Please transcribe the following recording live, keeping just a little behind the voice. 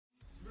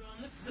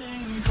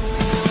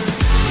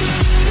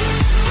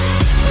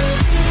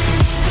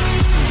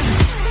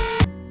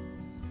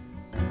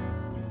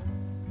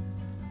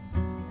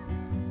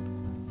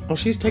Oh,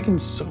 she's taking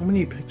so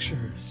many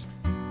pictures.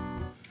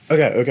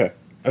 Okay.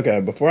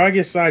 Before I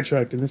get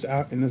sidetracked and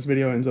this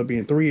video ends up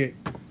being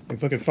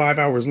fucking 5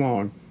 hours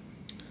long,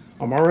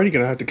 I'm already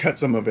gonna have to cut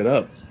some of it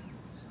up.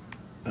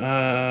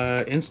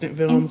 Instant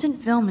film.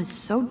 Instant film is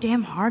so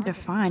damn hard to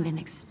find and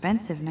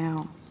expensive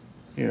now.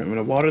 Here, I'm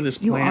gonna water this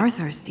plant. You are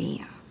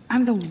thirsty.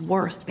 I'm the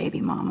worst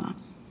baby mama.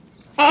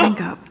 Drink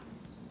up.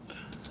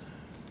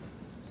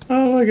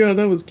 Oh my god,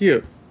 that was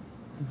cute.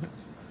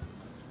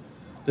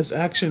 This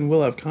action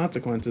will have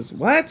consequences.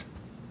 What?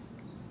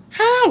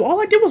 How? All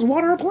I did was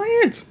water a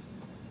plant.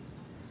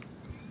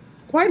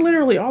 Quite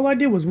literally, all I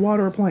did was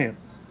water a plant.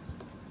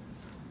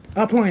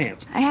 A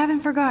plant. I haven't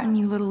forgotten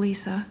you, little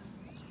Lisa.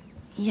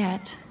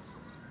 Yet.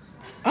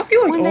 I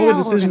feel like One all day the I'll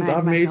decisions organize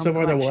I've my made film so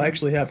far that will collection.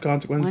 actually have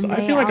consequences, One I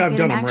day feel like I'll I've get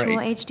done an them actual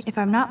right. HD. If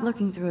I'm not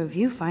looking through a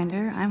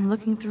viewfinder, I'm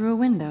looking through a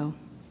window.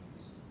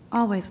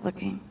 Always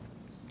looking.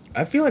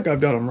 I feel like I've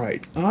done them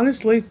right.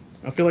 Honestly,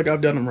 I feel like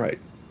I've done them right.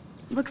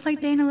 Looks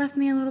like Dana left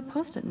me a little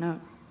post-it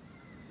note.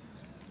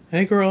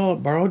 Hey girl,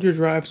 borrowed your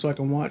drive so I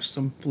can watch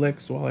some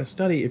flicks while I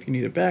study. If you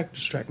need it back,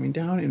 just track me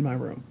down in my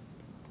room.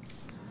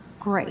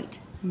 Great.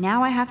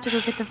 Now I have to go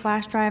get the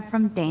flash drive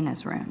from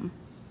Dana's room.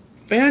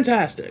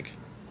 Fantastic.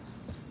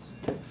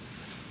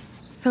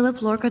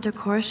 Philip Lorca de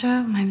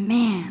Corsia, my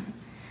man.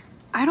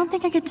 I don't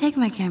think I could take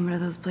my camera to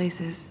those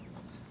places.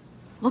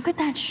 Look at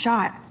that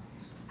shot.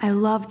 I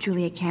love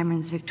Julia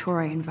Cameron's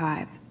Victorian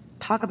vibe.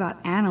 Talk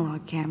about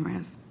analog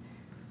cameras.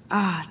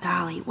 Ah,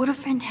 Dolly, what a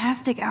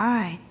fantastic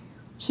eye.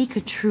 He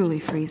could truly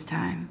freeze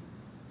time.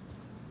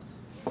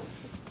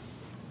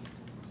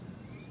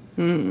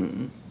 I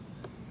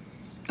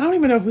don't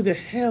even know who the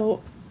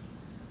hell...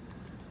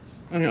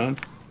 Hang on.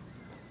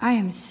 I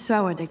am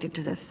so addicted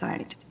to this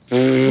site.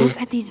 Look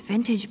at these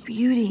vintage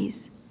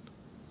beauties.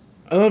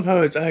 I love how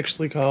it's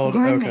actually called...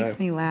 Warren Okay. makes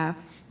me laugh.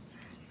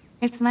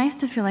 It's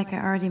nice to feel like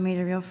I already made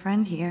a real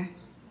friend here.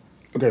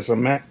 Okay,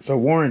 so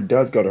Warren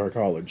does go to her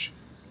college.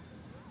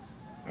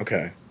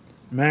 Okay.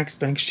 Max,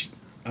 thanks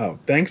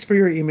for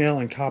your email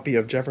and copy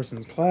of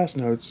Jefferson's class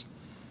notes.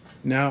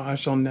 Now I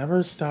shall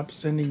never stop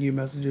sending you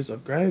messages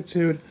of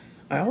gratitude.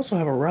 I also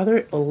have a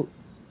rather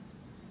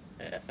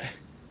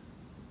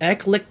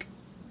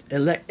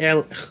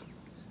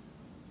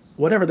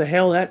whatever the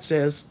hell that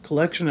says,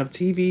 collection of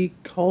TV,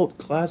 cult,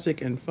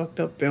 classic, and fucked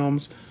up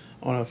films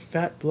on a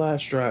fat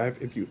flash drive.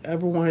 If you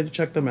ever wanted to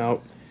check them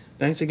out,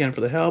 thanks again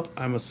for the help.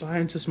 I'm a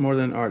scientist more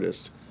than an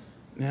artist.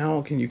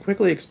 Now, can you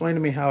quickly explain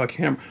to me how a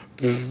camera...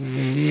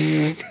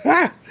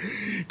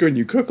 Can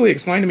you quickly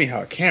explain to me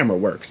how a camera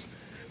works?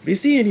 Be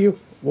seeing you,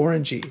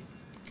 Warren G.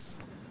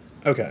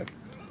 Okay.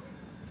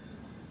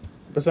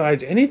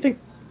 Besides anything...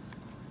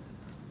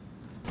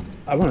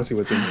 I want to see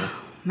what's in here.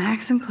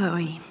 Max and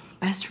Chloe,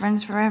 best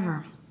friends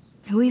forever.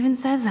 Who even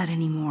says that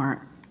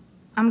anymore?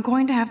 I'm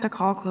going to have to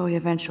call Chloe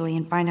eventually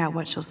and find out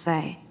what she'll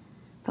say.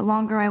 The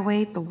longer I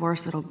wait, the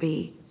worse it'll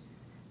be.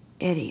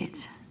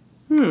 Idiot.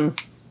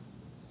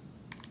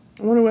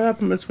 I wonder what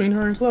happened between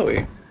her and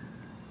Chloe.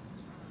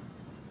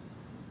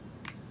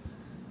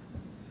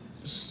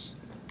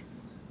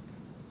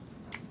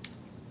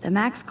 The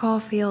Max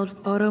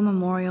Caulfield Photo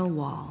Memorial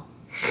Wall.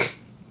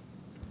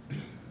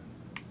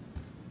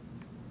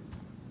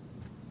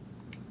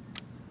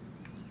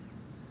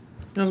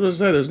 I was going to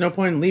say, there's no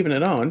point in leaving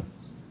it on.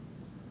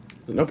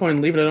 There's no point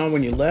in leaving it on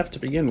when you left to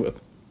begin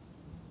with.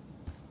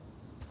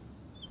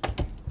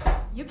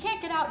 You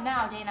can't get out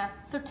now, Dana,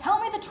 so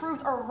tell me the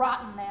truth or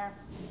rot in there.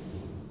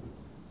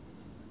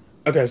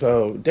 Okay,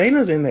 so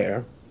Dana's in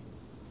there.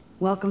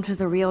 Welcome to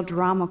the real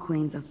drama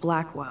queens of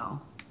Blackwell.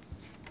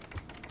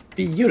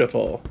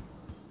 Beautiful.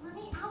 Let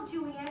me out,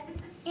 Juliet. This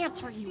is so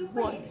Answer, you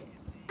wuss.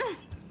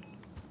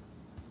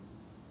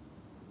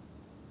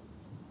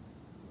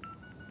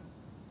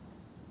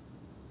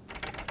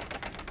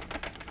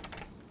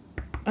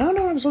 I don't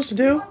know what I'm supposed to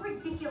do. How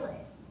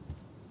ridiculous.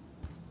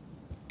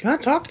 Can I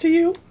talk to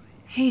you?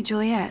 Hey,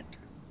 Juliet.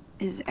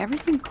 Is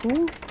everything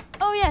cool?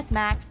 Oh yes,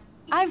 Max.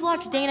 I've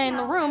locked Dana in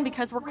the room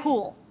because we're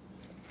cool.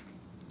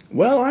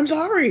 Well, I'm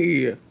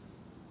sorry.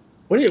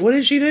 What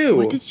did she do?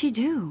 What did she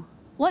do?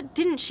 What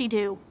didn't she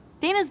do?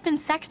 Dana's been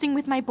sexting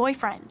with my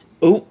boyfriend.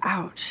 Oh.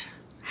 Ouch.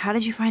 How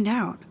did you find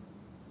out?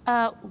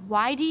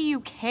 Why do you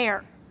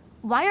care?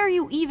 Why are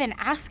you even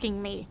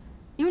asking me?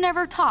 You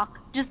never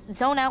talk, just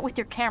zone out with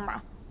your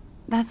camera.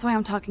 That's why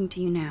I'm talking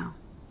to you now.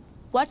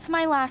 What's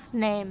my last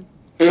name?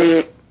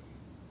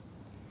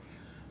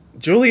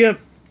 Julia.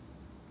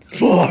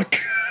 Fuck.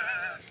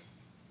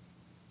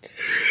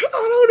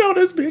 I don't know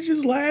this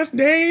bitch's last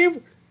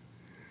name.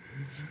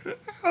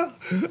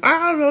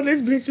 I don't know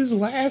this bitch's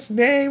last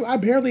name. I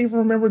barely even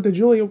remembered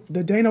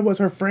that Dana was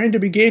her friend to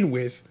begin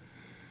with.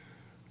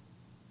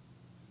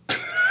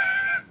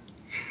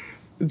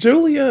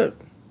 Julia.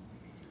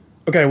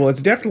 Okay, well,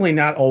 it's definitely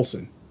not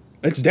Olsen.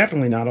 It's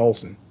definitely not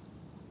Olsen.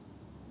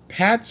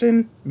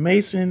 Patson,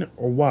 Mason,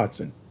 or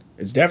Watson.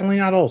 It's definitely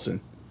not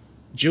Olsen.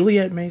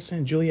 Juliet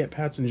Mason, Juliet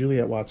Patson,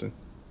 Juliet Watson.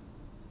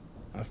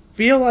 I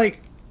feel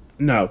like...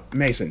 No,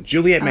 Mason.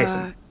 Juliet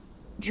Mason.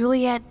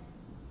 Juliet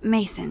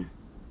Mason.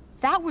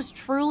 That was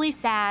truly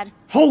sad.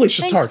 Holy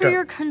Shatarka. Thanks for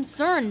your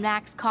concern,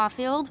 Max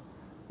Caulfield.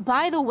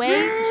 By the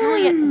way,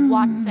 Juliet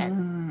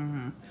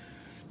Watson.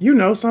 You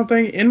know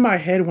something? In my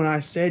head, when I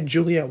said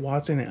Juliet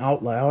Watson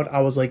out loud,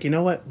 I was like, you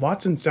know what?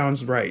 Watson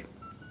sounds right.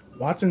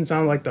 Watson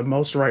sounds like the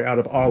most right out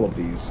of all of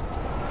these.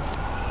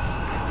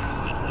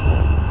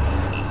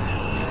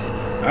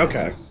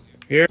 Okay.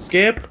 Here.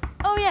 Skip.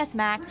 Oh, yes,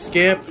 Max.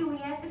 Skip.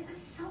 Juliet, this is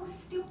so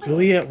stupid.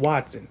 Juliet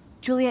Watson.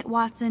 Juliet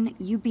Watson,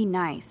 you be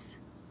nice.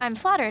 I'm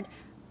flattered.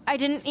 I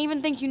didn't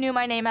even think you knew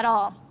my name at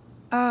all.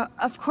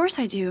 Of course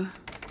I do.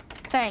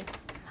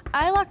 Thanks.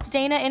 I locked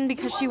Dana in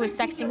because she was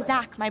sexting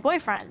Zach, my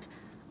boyfriend.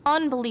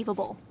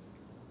 Unbelievable.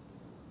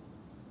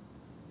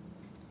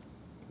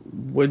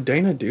 Would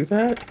Dana do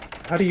that?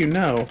 How do you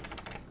know?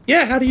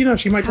 Yeah, how do you know?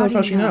 She might tell us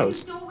how she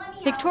knows.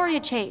 Victoria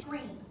Chase.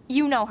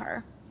 You know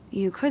her.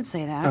 You could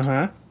say that.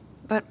 Uh-huh.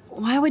 But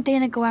why would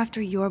Dana go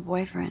after your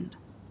boyfriend?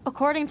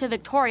 According to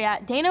Victoria,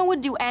 Dana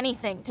would do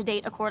anything to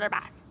date a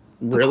quarterback.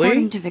 Really?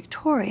 According to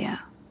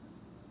Victoria.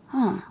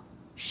 Huh.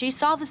 She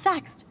saw the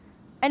sext,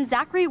 and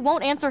Zachary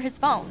won't answer his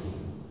phone.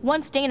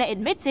 Once Dana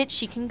admits it,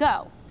 she can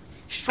go.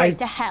 Straight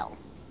to hell.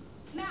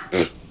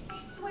 Matt, I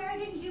swear I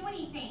didn't do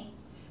anything.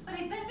 But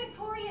I bet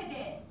Victoria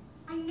did.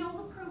 I know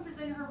the proof is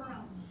in her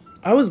room.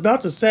 I was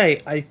about to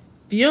say, I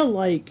feel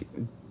like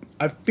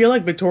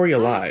Victoria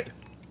lied.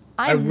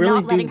 I'm really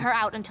not letting do- her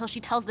out until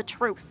she tells the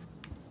truth.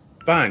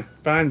 Fine,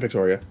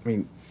 Victoria. I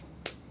mean,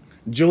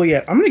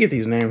 Juliet. I'm gonna get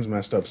these names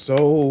messed up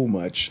so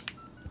much.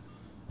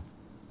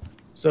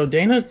 So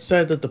Dana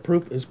said that the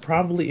proof is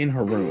probably in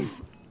her room.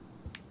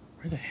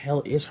 Where the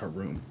hell is her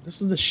room?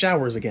 This is the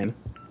showers again.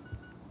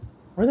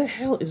 Where the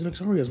hell is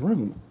Victoria's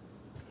room?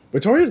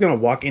 Victoria's gonna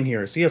walk in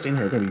here, see us in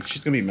here.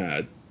 She's gonna be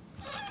mad.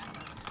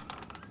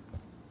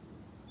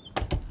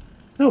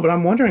 No, but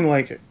I'm wondering,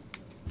 like,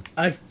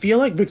 I feel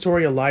like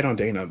Victoria lied on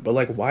Dana, but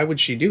like, why would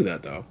she do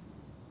that though?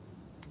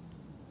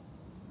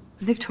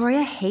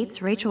 Victoria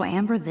hates Rachel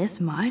Amber this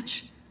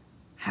much?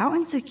 How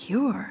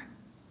insecure.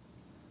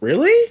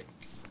 Really?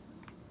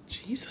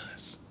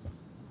 Jesus.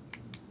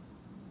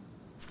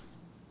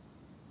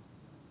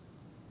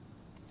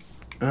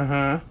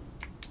 Uh-huh.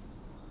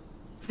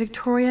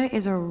 Victoria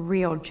is a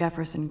real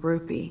Jefferson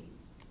groupie.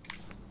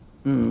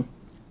 The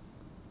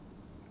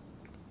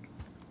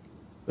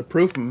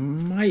proof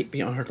might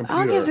be on her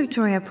computer. I'll give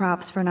Victoria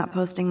props for not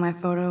posting my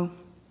photo.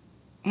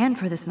 And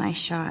for this nice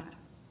shot.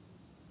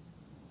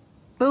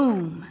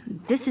 Boom!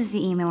 This is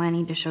the email I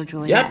need to show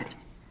Juliet. Yep.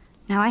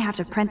 Now I have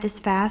to print this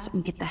fast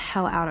and get the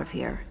hell out of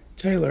here.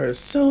 Taylor, it's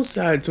so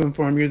sad to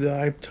inform you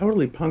that I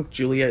totally punked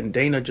Juliet and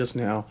Dana just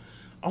now.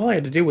 All I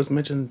had to do was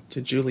mention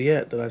to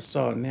Juliet that I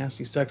saw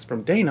nasty sex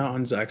from Dana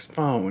on Zach's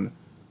phone.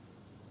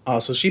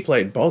 So she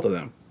played both of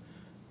them.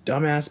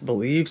 Dumbass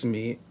believes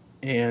me,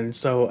 and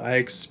so I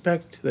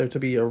expect there to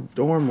be a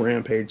dorm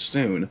rampage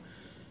soon.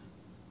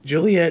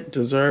 Juliet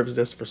deserves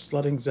this for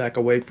slutting Zach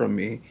away from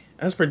me.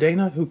 As for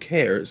Dana, who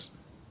cares?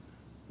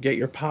 Get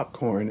your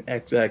popcorn,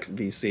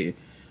 XXVC.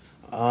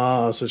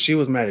 So she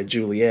was mad at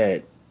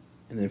Juliet,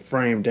 and then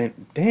framed Dana.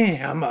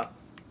 Damn,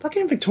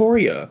 fucking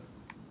Victoria.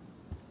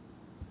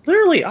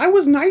 Literally, I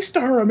was nice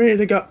to her a minute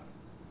ago.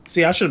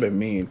 See, I should have been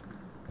mean.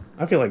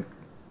 I feel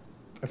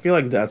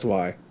like that's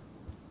why.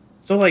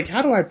 So, like,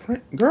 how do I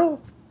print?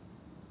 Girl.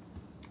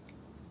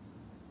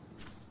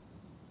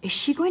 Is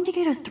she going to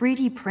get a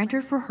 3D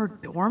printer for her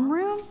dorm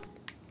room?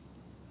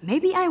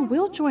 Maybe I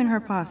will join her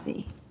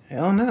posse.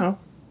 Hell no.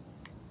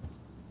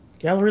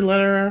 Gallery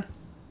letter.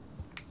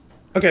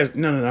 Okay,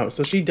 no.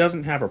 So she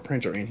doesn't have a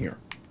printer in here.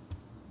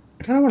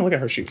 I kind of want to look at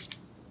her shoes.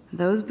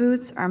 Those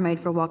boots are made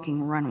for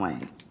walking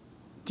runways.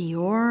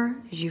 Dior,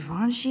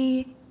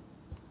 Givenchy.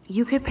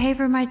 You could pay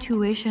for my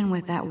tuition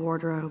with that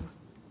wardrobe.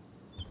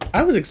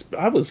 I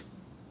was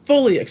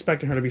fully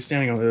expecting her to be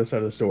standing on the other side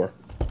of the store.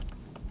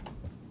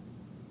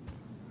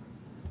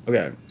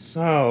 Okay,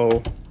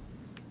 so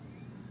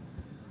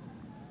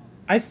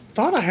I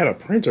thought I had a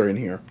printer in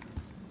here.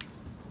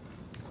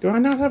 Do I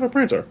not have a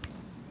printer?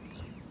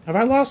 Have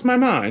I lost my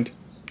mind?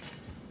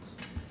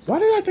 Why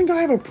did I think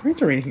I have a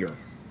printer in here?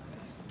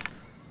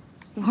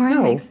 Lauren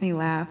No. makes me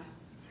laugh.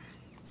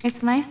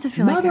 It's nice to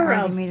feel like I Mother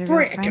already of made a real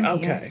frick! friend here.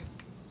 Okay.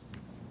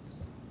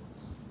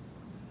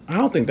 I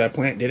don't think that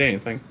plant did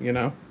anything, you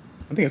know?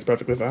 I think it's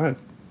perfectly fine.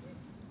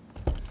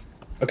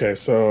 Okay,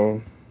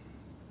 so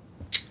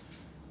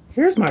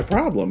here's my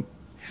problem.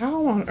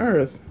 How on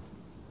earth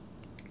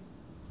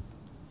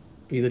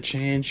be the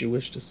change you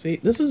wish to see?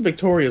 This is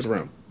Victoria's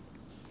room.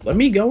 Let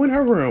me go in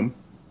her room.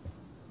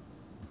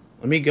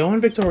 Let me go in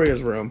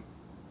Victoria's room.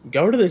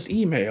 Go to this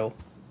email.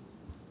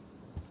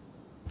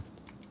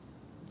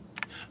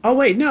 Oh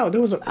wait, no,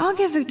 there was a... I'll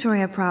give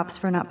Victoria props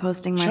for not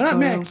posting my Shut up,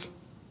 photo. Max.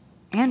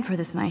 And for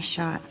this nice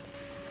shot.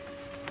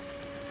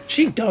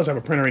 She does have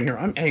a printer in here.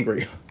 I'm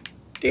angry.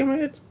 Damn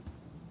it.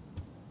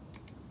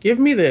 Give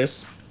me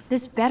this.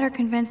 This better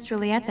convince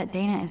Juliet that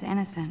Dana is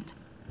innocent.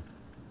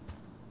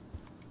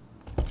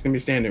 She's gonna be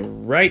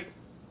standing right...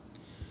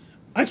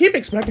 I keep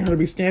expecting her to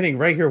be standing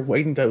right here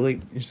waiting to,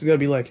 like... She's gonna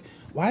be like,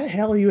 why the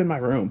hell are you in my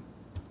room?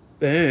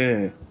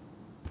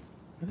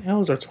 What the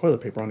hell is our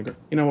toilet paper on the ground?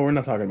 You know what? We're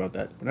not talking about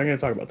that. We're not going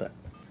to talk about that.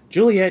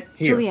 Juliet,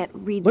 here. Juliet,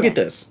 read Look this. at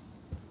this.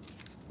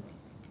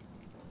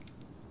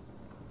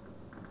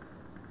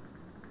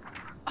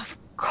 Of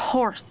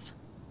course.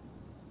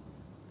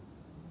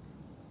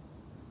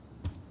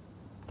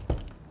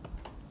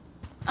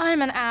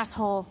 I'm an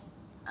asshole.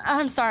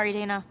 I'm sorry,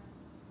 Dana.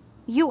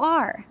 You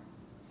are.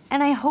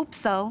 And I hope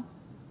so.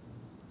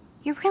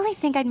 You really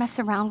think I'd mess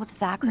around with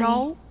Zachary?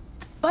 No,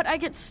 but I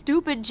get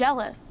stupid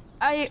jealous.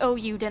 I owe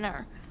you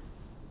dinner.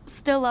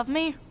 Still love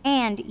me?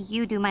 And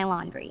you do my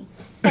laundry.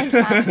 Thanks,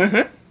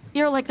 Max.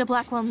 You're like the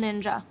Blackwell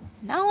Ninja.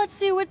 Now let's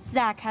see what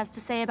Zach has to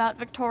say about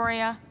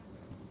Victoria.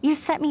 You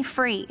set me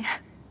free.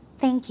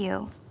 Thank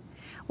you.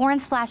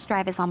 Warren's flash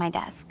drive is on my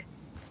desk.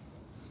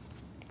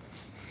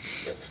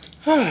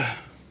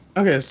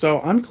 Okay,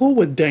 so I'm cool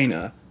with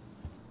Dana.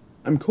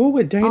 I'm cool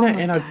with Dana Almost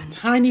and a done.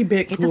 tiny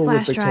bit Get cool the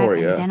with flash drive,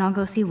 Victoria. and then I'll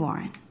go see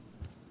Warren.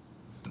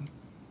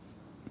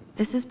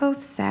 This is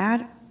both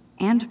sad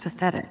and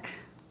pathetic.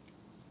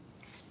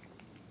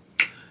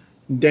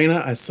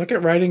 Dana, I suck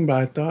at writing, but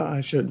I thought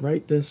I should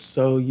write this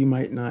so you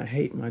might not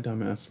hate my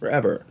dumbass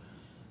forever.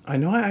 I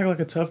know I act like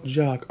a tough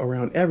jock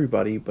around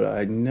everybody, but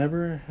I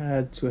never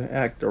had to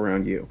act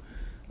around you.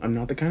 I'm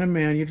not the kind of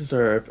man you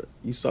deserve.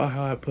 You saw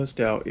how I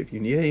pussed out. If you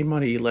need any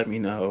money, let me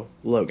know.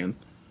 Logan.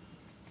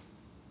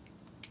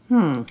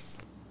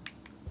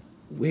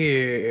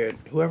 Weird.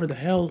 Whoever the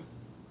hell...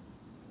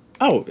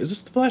 Oh, is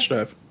this the flash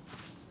drive?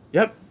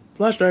 Yep,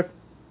 flash drive.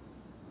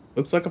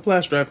 Looks like a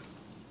flash drive.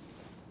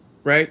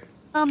 Right?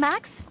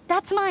 Max,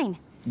 that's mine.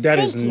 That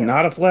Thank is you.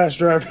 not a flash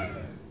drive.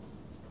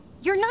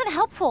 You're not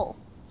helpful.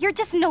 You're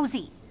just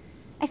nosy.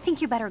 I think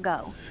you better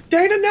go.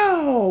 Dana,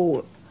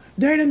 no!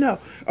 Dana, no.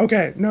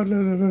 Okay, no,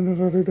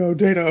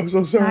 Dana, I'm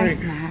so sorry.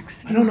 Nice,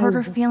 Max. I You don't hurt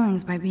know. her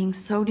feelings by being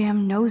so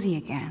damn nosy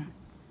again.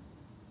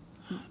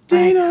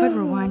 Dana! I could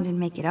rewind and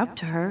make it up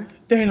to her.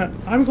 Dana,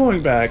 I'm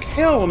going back.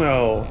 Hell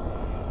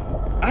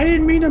no. I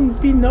didn't mean to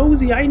be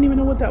nosy. I didn't even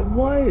know what that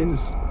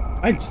was.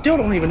 I still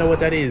don't even know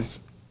what that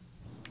is.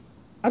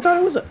 I thought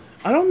it was a...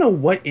 I don't know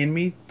what in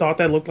me thought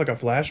that looked like a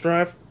flash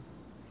drive.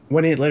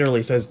 When it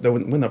literally says...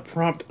 When the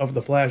prompt of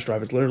the flash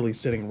drive is literally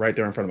sitting right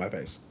there in front of my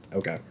face.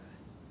 Okay.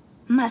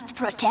 Must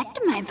protect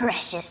my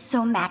precious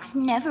so Max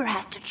never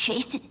has to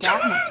chase it down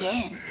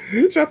again.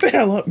 Shut the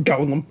hell up,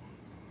 Golem.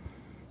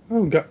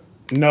 Oh, God.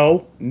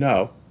 No.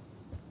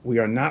 We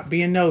are not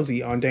being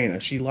nosy on Dana.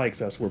 She likes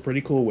us. We're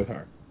pretty cool with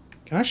her.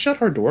 Can I shut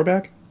her door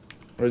back?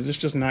 Or is this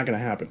just not going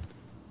to happen?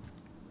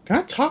 Can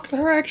I talk to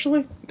her,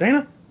 actually?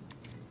 Dana?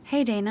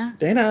 Hey, Dana.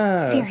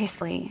 Dana!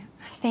 Seriously,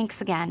 thanks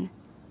again.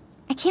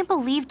 I can't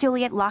believe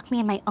Juliet locked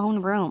me in my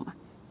own room.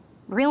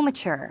 Real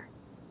mature.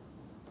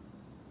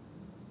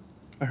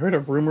 I heard a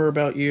rumor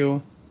about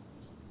you.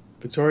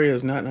 Victoria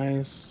is not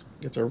nice.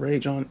 Gets her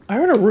rage on. I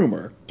heard a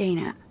rumor.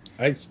 Dana.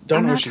 I don't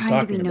I'm know not what she's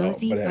trying to be talking about,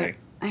 nosy, but but hey.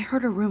 I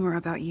heard a rumor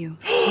about you.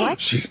 What?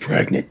 She's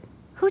pregnant.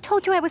 Who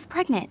told you I was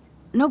pregnant?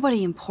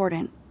 Nobody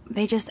important.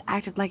 They just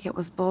acted like it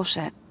was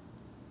bullshit.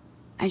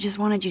 I just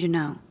wanted you to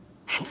know.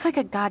 It's like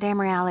a goddamn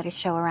reality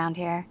show around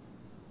here.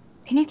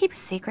 Can you keep a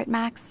secret,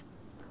 Max?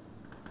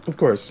 Of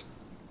course.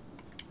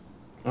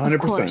 100%. Of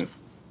course.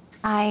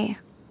 I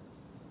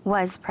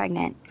was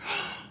pregnant.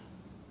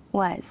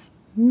 Was.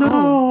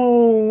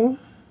 No.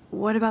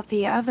 What about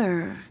the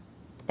other?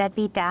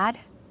 Deadbeat dad?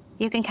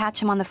 You can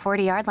catch him on the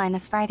 40-yard line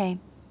this Friday.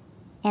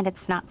 And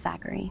it's not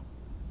Zachary.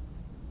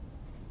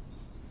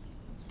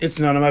 It's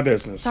none of my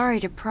business. Sorry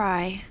to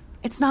pry.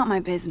 It's not my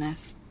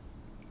business.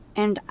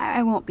 And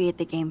I won't be at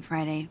the game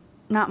Friday.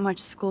 Not much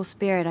school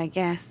spirit, I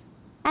guess.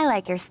 I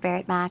like your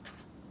spirit,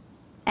 Max.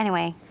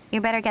 Anyway, you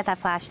better get that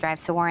flash drive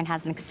so Warren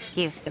has an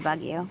excuse to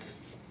bug you.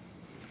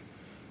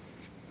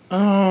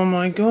 Oh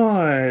my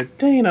god,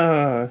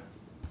 Dana.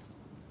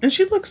 And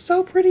she looks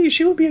so pretty.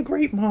 She would be a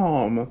great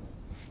mom.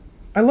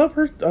 I love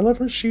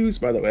her shoes,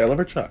 by the way. I love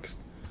her Chucks.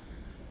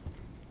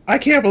 I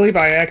can't believe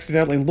I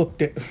accidentally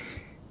looked at...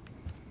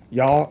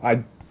 Y'all,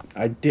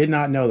 I did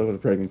not know there was a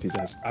pregnancy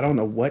test. I don't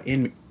know what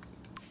in me...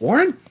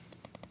 Warren?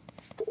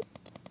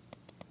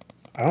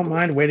 I don't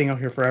mind waiting out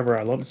here forever.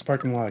 I love this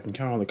parking lot. I can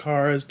count on the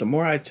cars. The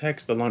more I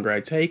text, the longer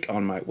I take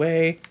on my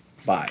way.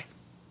 Bye.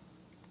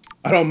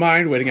 I don't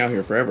mind waiting out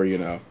here forever, you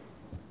know.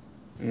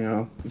 You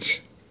know.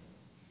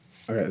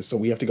 Okay, so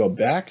we have to go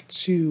back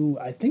to,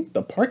 I think,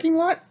 the parking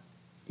lot?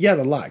 Yeah,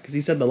 the lot, because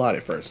he said the lot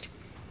at first.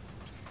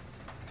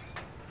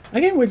 I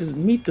can't wait to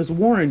meet this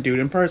Warren dude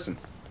in person.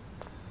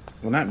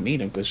 Well, not meet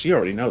him, because she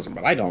already knows him,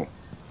 but I don't.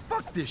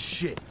 Fuck this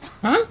shit.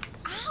 Huh?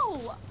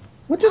 Ow!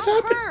 What just That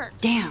happened? hurt.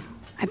 Damn,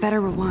 I better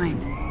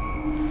rewind.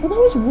 Well, that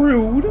was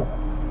rude.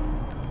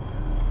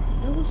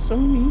 That was so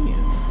mean.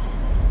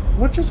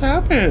 What just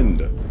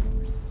happened?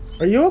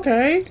 Are you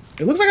okay?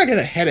 It looks like I get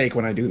a headache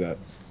when I do that.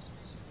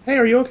 Hey,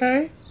 are you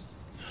okay?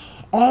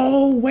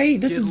 Oh, wait,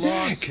 this is Get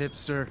Zach. lost,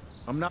 hipster.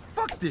 I'm not.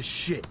 Fuck this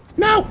shit.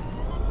 No!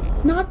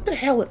 Not the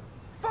hell.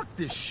 Fuck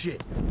this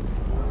shit.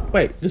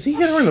 Wait, does he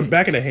hit her in the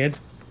back of the head?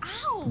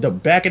 Ow! The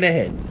back of the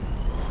head.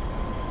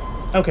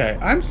 Okay,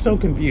 I'm so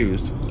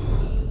confused.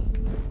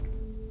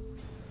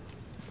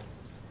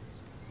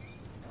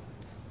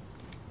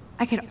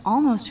 I could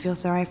almost feel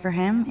sorry for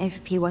him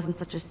if he wasn't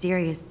such a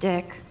serious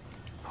dick.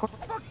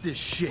 Fuck this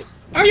shit.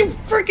 Are you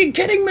freaking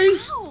kidding me?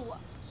 Ow!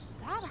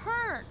 That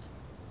hurt.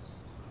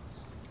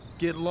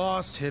 Get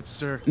lost,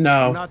 hipster.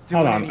 No, I'm not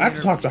doing hold on. any I have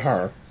to talk to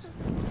interviews.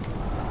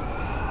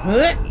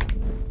 her.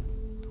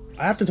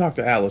 I have to talk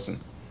to Allison.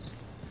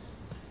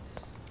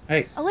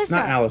 Hey, Alyssa,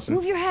 not Allison.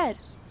 move your head.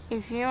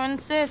 If you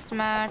insist,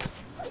 Max.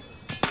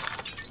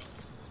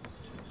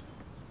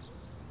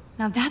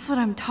 Now that's what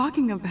I'm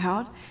talking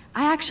about.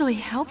 I actually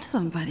helped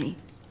somebody.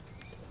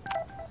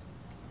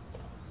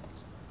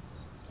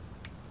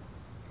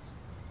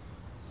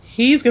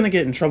 He's gonna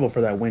get in trouble for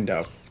that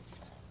window.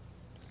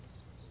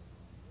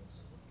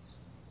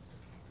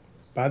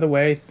 By the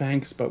way,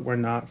 thanks, but we're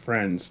not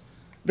friends.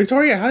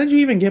 Victoria, how did you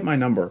even get my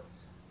number?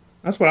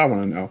 That's what I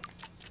want to know.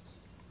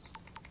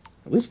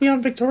 At least we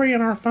have Victoria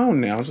on our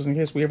phone now, just in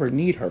case we ever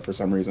need her for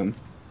some reason.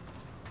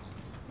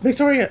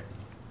 Victoria,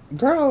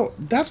 girl,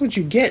 that's what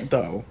you get,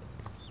 though.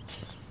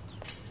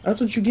 That's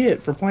what you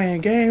get for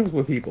playing games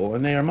with people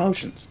and their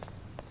emotions.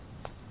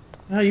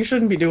 No, you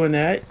shouldn't be doing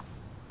that.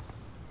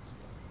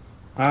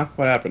 Huh?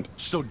 What happened?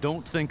 So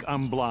don't think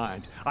I'm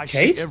blind. I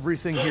Kate? see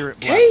everything here at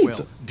Kate!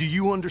 Blackwell. Do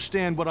you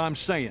understand what I'm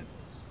saying?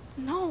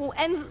 No,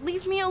 and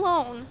leave me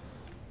alone.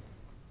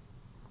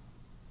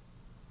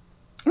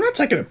 I'm not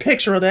taking a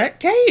picture of that.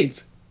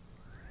 Kate!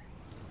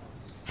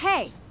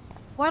 Hey,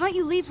 why don't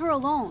you leave her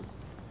alone?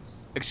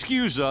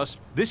 Excuse us,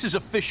 this is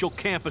official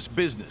campus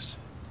business.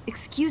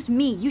 Excuse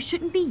me, you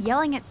shouldn't be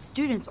yelling at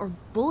students or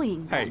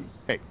bullying them.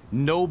 Hey,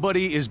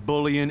 nobody is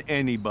bullying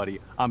anybody.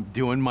 I'm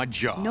doing my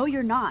job. No,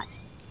 you're not.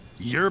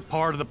 You're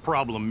part of the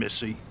problem,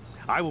 Missy.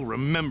 I will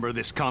remember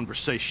this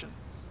conversation.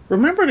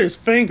 Remember this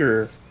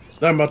finger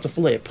that I'm about to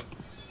flip.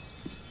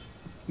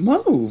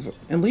 Move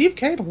and leave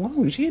Kate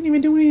alone. She didn't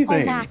even do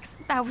anything. Oh, Max,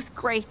 that was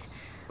great.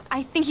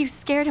 I think you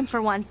scared him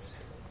for once.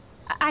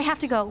 I have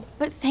to go,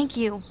 but thank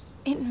you.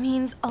 It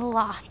means a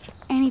lot.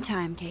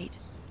 Anytime, Kate.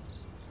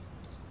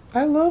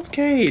 I love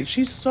Kate.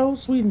 She's so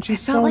sweet and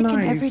she's I felt so like nice.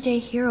 an everyday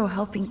hero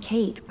helping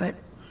Kate, but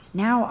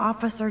now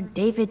Officer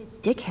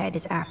David Dickhead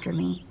is after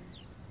me.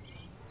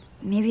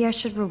 Maybe I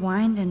should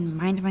rewind and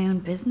mind my own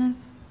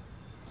business?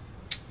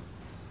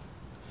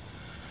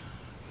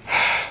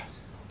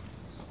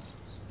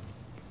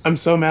 I'm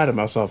so mad at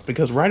myself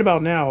because right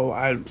about now,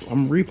 I'm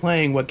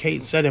replaying what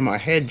Kate said in my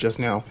head just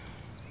now.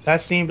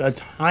 That seemed a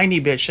tiny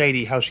bit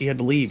shady how she had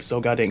to leave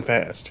so goddamn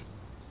fast.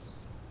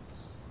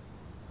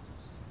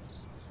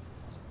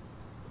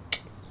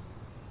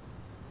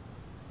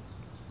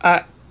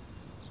 I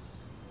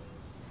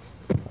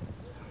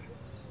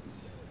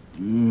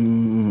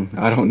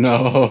don't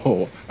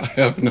know. I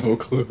have no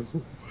clue.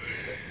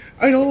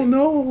 I don't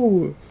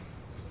know.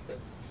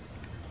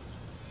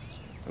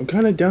 I'm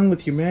kind of done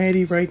with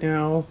humanity right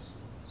now.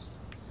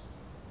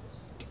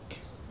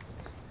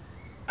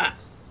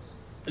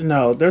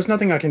 No, there's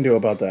nothing I can do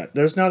about that.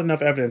 There's not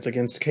enough evidence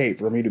against Kate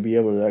for me to be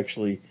able to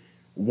actually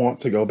want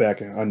to go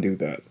back and undo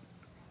that.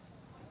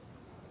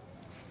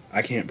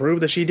 I can't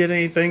prove that she did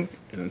anything,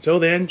 and until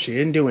then, she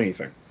didn't do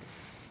anything.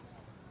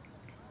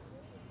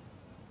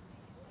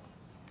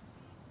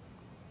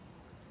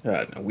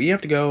 Now we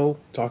have to go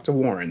talk to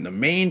Warren, the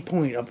main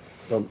point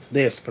of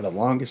this for the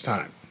longest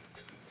time.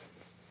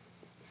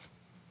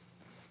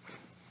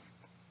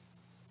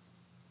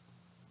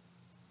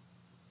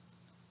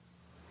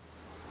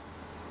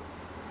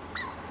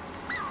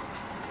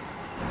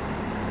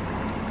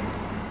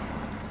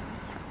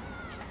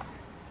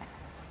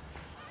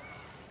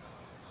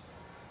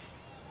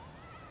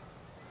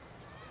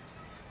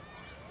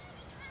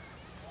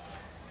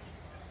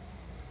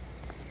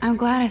 I'm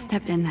glad I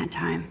stepped in that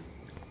time.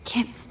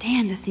 Can't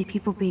stand to see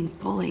people being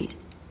bullied.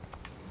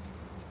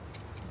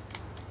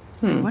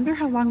 I wonder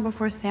how long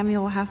before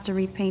Samuel has to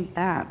repaint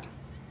that.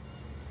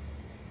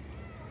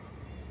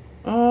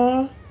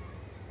 I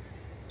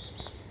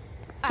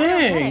don't get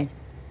Dang. it.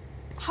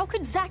 How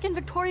could Zach and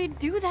Victoria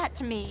do that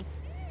to me?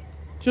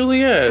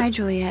 Juliet, Hi,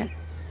 Juliet.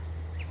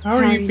 how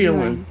are you feeling?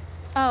 doing?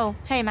 Oh,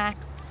 hey,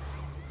 Max.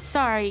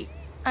 Sorry,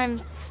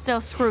 I'm still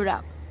screwed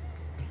up.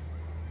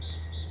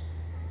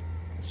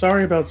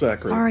 Sorry about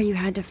Zachary. Sorry you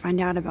had to find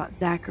out about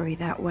Zachary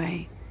that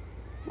way.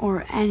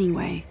 Or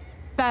anyway.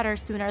 Better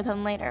sooner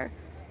than later.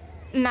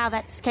 Now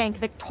that skank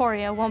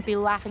Victoria won't be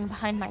laughing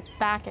behind my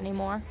back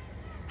anymore.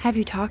 Have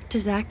you talked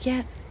to Zach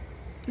yet?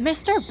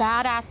 Mr.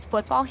 Badass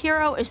Football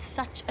Hero is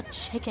such a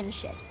chicken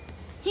shit.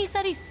 He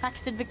said he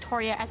sexted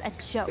Victoria as a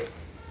joke.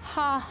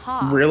 Ha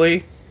ha.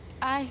 Really?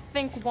 I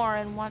think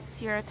Warren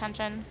wants your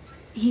attention.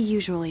 He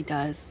usually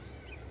does.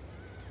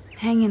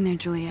 Hang in there,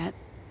 Juliet.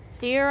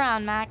 See you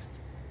around, Max.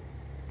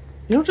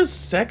 You don't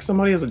just sex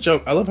somebody as a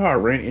joke. I love how I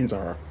ran into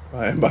her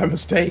by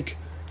mistake.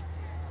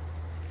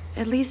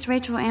 At least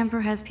Rachel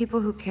Amber has people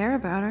who care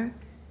about her.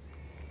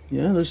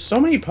 Yeah, there's so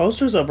many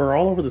posters of her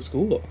all over the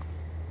school.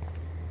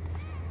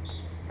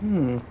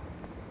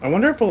 I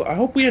wonder if I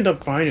hope we end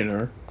up finding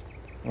her,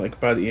 like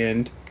by the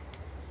end.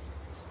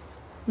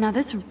 Now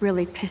this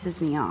really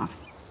pisses me off.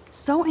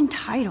 So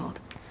entitled.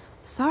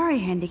 Sorry,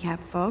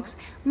 handicapped folks.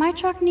 My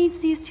truck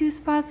needs these 2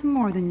 spots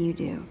more than you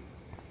do.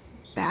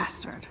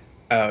 bastard.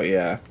 Oh,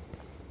 yeah.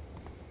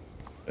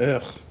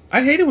 Ugh.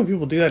 I hate it when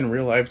people do that in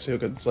real life, too,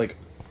 because it's like,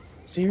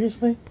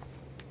 seriously?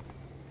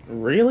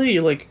 Really?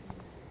 You're like,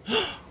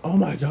 oh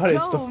my god,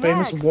 it's the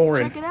famous Max,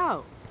 Warren. Check it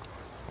out.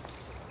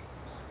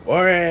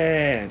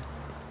 Warren!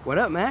 What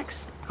up,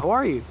 Max? How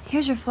are you?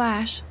 Here's your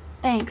flash.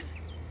 Thanks.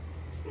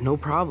 No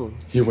problem.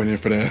 You went in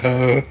for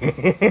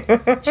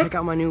that. Check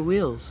out my new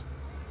wheels.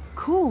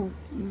 Cool.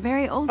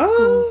 Very old Oh,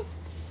 school.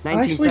 I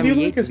actually do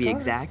 1978 like to his be car.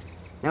 exact.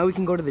 Now we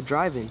can go to the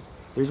drive-in.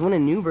 There's one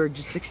in Newburgh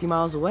just 60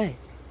 miles away.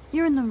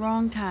 You're in the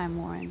wrong time,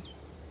 Warren.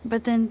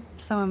 But then,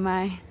 so am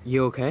I.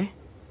 You okay?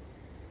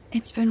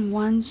 It's been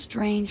one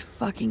strange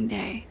fucking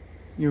day.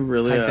 You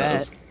really I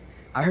is. bet.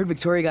 I heard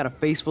Victoria got a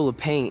face full of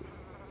paint.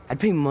 I'd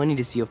pay money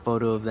to see a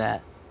photo of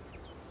that.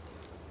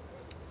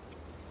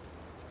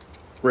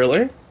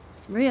 Really?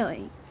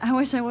 Really? I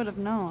wish I would have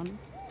known.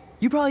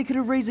 You probably could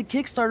have raised a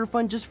Kickstarter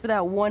fund just for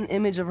that one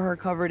image of her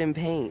covered in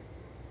paint.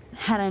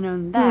 Had I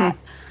known that.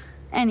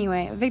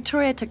 Anyway,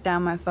 Victoria took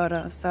down my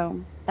photo,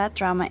 so that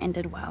drama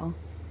ended well.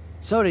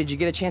 So, did you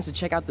get a chance to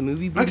check out the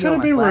movie I video could on have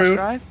my been flash rude.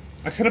 drive?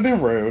 I could have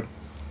been rude.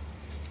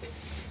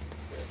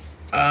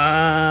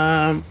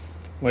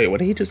 Wait, what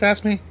did he just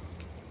ask me?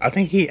 I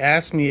think he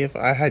asked me if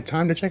I had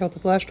time to check out the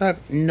flash drive.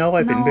 No,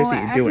 I've been busy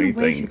I've doing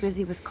been way too things.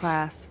 busy with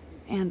class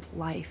and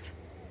life.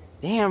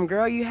 Damn,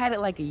 girl, you had it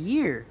like a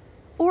year.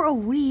 Or a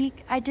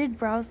week. I did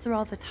browse through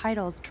all the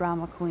titles,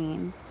 drama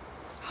queen.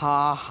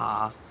 Ha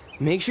ha.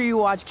 Make sure you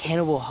watch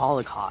Cannibal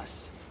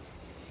Holocaust.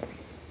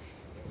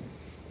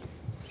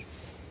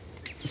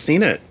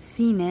 Seen it.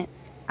 Seen it.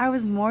 I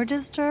was more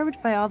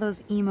disturbed by all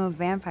those emo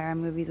vampire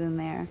movies in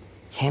there.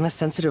 Can a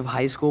sensitive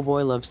high school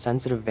boy love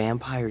sensitive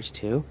vampires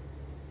too?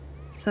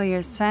 So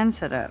you're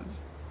sensitive.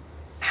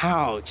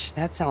 Ouch,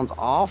 that sounds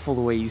awful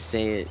the way you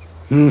say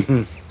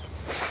it.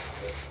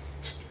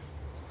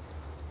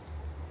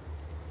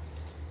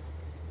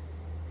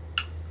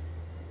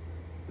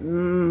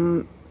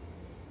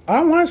 I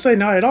don't want to say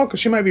not at all because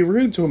she might be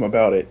rude to him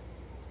about it.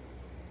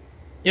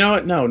 You know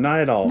what? No, not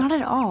at all. Not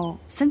at all.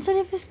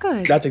 Sensitive is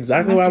good. That's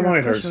exactly unless what I you're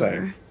a wanted her to say.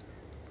 pushover.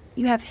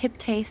 You have hip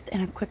taste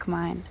and a quick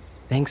mind.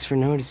 Thanks for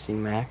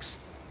noticing, Max.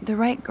 The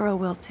right girl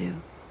will too.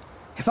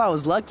 If I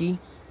was lucky.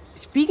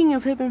 Speaking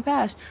of hip and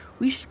fast,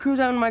 we should cruise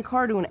out in my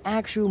car to an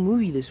actual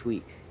movie this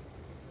week.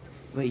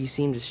 But you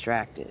seem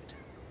distracted.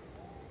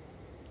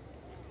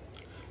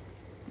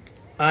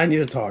 I need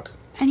to talk.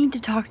 I need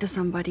to talk to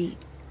somebody.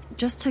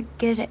 Just to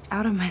get it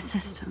out of my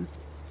system.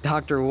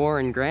 Dr.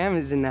 Warren Graham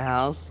is in the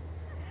house.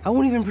 I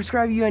won't even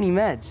prescribe you any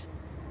meds.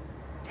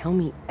 Tell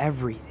me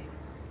everything.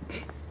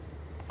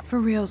 For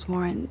reals,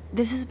 Warren.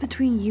 This is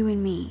between you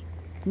and me,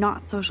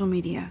 not social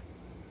media.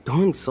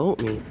 Don't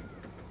insult me.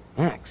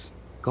 Max,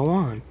 go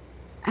on.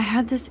 I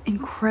had this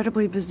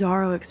incredibly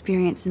bizarro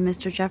experience in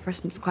Mr.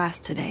 Jefferson's class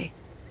today.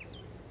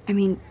 I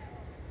mean,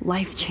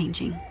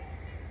 life-changing.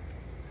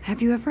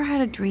 Have you ever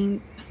had a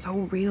dream so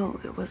real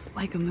it was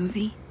like a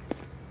movie?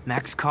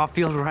 Max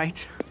Caulfield,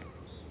 right?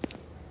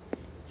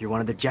 You're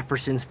one of the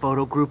Jefferson's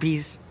photo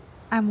groupies?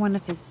 I'm one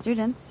of his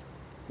students.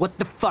 What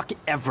the fuck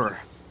ever.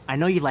 I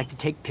know you like to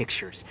take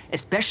pictures,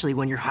 especially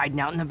when you're hiding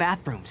out in the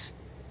bathrooms.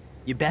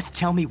 You best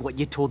tell me what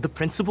you told the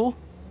principal,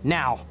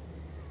 now.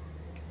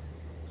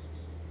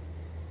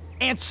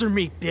 Answer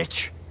me,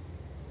 bitch.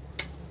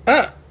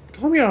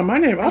 Call me out my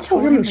name. I I'll tell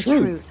told him him the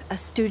truth. A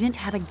student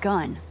had a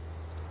gun.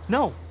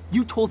 No,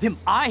 you told him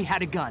I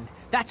had a gun.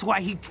 That's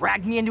why he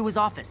dragged me into his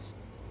office.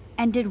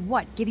 And did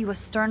what? Give you a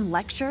stern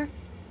lecture?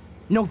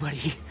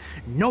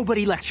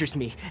 Nobody lectures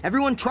me.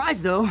 Everyone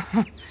tries, though.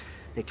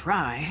 They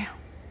try.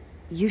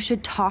 You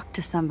should talk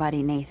to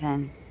somebody,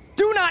 Nathan.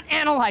 Do not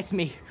analyze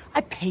me.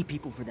 I pay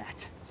people for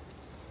that.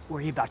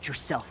 Worry about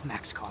yourself,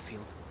 Max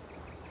Caulfield.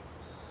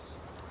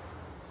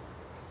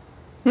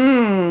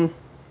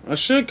 I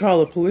should call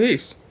the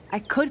police. I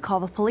could call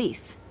the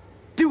police.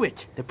 Do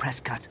it! The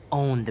Prescotts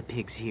own the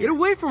pigs here. Get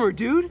away from her,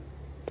 dude!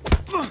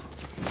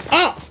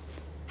 Oh!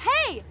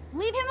 Hey,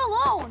 leave him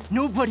alone.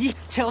 Nobody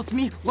tells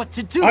me what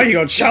to do. Oh, you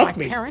gonna shout Not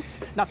my me. parents,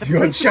 not the You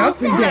gonna principal,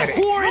 shout me, or that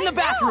Daddy? whore in the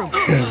bathroom.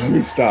 Let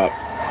me stop.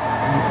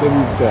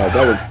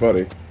 That was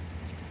funny.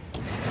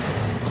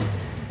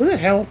 Who the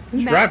hell?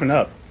 Who's Max. driving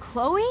up?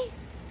 Chloe?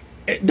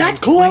 That's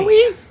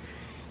Chloe?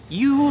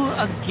 You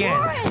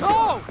again.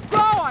 Go! Go!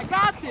 I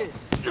got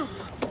this!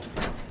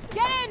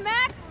 Get in,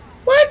 Max.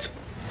 What?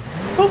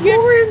 But Get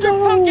Warren, your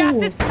punk no.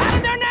 asses out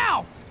of there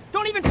now!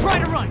 Don't even try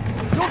to run.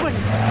 Nobody.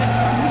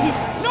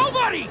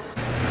 Nobody.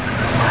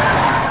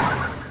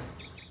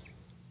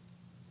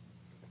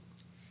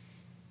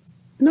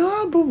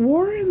 No, but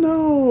Warren,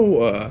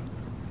 no.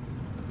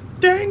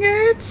 Dang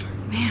it.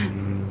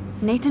 Man,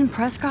 Nathan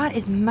Prescott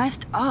is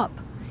messed up.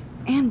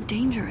 And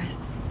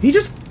dangerous. He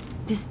just,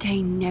 This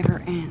day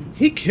never ends.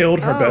 he killed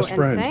her best and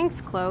friend.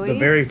 thanks, Chloe. The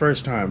very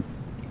first time.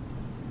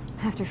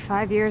 After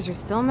 5 years, you're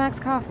still Max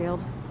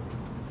Caulfield.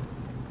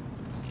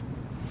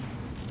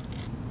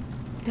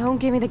 Don't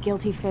give me the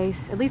guilty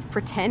face. At least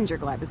pretend you're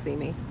glad to see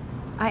me.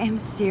 I am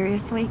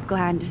seriously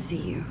glad to see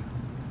you.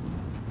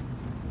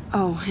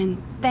 Oh,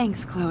 and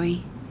thanks,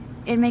 Chloe.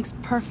 It makes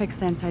perfect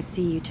sense I'd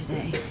see you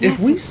today. If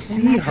Yes, we it's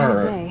been see that kind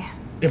of her, day.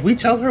 if we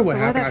tell her what So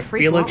where happened, that I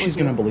freak feel like want she's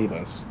with gonna you? believe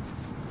us.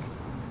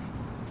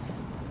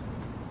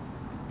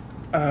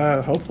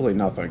 Hopefully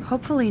nothing.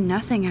 Hopefully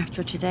nothing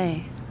after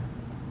today.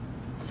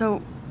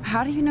 So,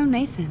 how do you know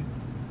Nathan?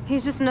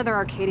 He's just another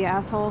Arcadia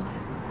asshole.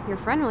 Your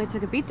friend really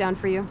took a beat down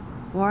for you.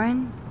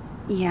 Warren?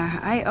 Yeah,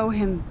 I owe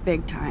him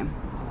big time.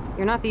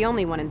 You're not the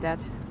only one in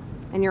debt.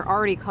 And you're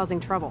already causing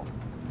trouble.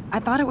 I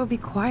thought it would be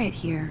quiet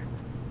here.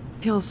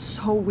 Feels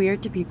so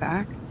weird to be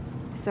back.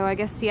 So I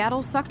guess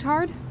Seattle sucked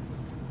hard?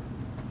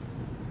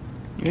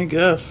 I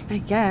guess. I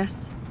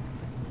guess.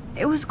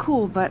 It was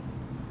cool, but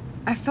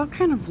I felt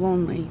kind of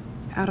lonely,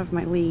 out of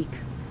my league.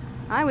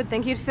 I would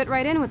think you'd fit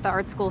right in with the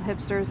art school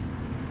hipsters.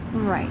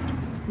 Right.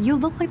 You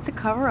look like the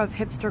cover of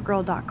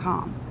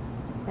hipstergirl.com.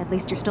 At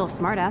least you're still a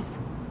smartass.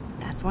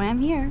 That's why I'm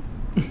here.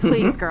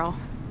 Please, girl.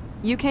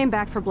 You came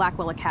back for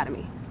Blackwell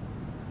Academy.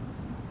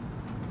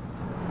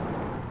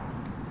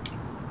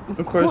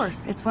 Of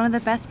course. It's one of the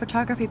best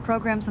photography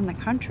programs in the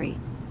country.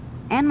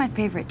 And my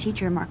favorite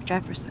teacher, Mark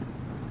Jefferson.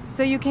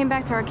 So you came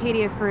back to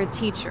Arcadia for a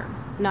teacher,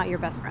 not your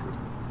best friend.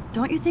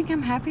 Don't you think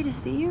I'm happy to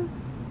see you?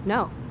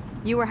 No.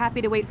 You were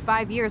happy to wait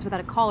 5 years without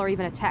a call or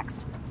even a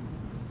text.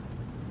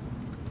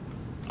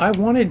 I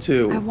wanted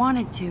to. I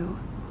wanted to.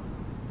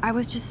 I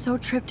was just so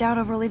tripped out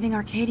over leaving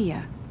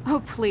Arcadia.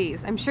 Oh,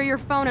 please. I'm sure your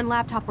phone and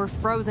laptop were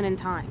frozen in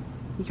time.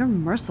 You're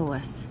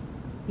merciless.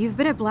 You've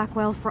been at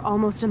Blackwell for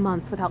almost a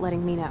month without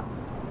letting me know.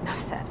 Enough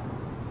said.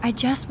 I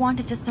just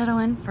wanted to settle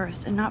in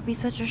first and not be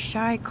such a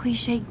shy,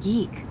 cliché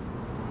geek.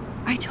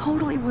 I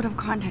totally would have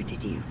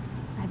contacted you.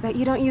 I bet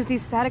you don't use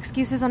these sad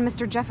excuses on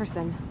Mr.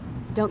 Jefferson.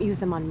 Don't use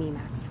them on me,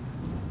 Max.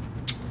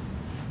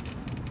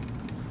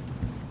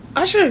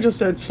 I should have just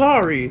said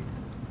sorry.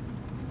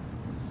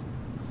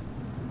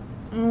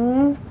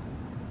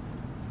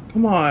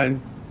 Come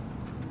on.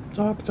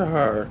 Talk to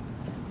her.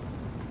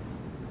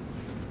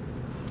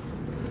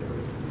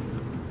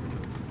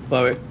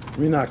 Chloe. I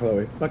mean, not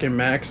Chloe. Fucking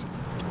Max.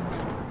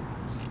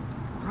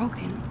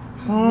 Broken.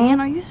 Man,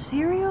 are you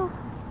serial?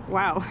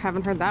 Wow,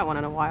 haven't heard that one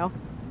in a while.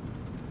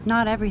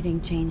 Not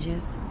everything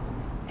changes.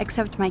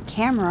 Except my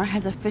camera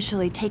has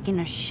officially taken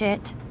a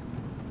shit.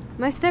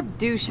 My step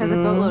douche has a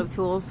boatload of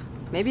tools.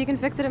 Maybe you can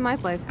fix it at my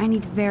place. I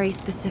need very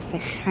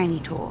specific, tiny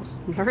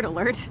tools. Nerd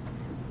alert.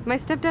 My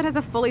stepdad has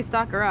a fully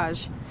stocked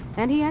garage,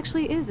 and he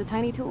actually is a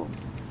tiny tool.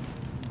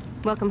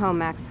 Welcome home,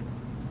 Max.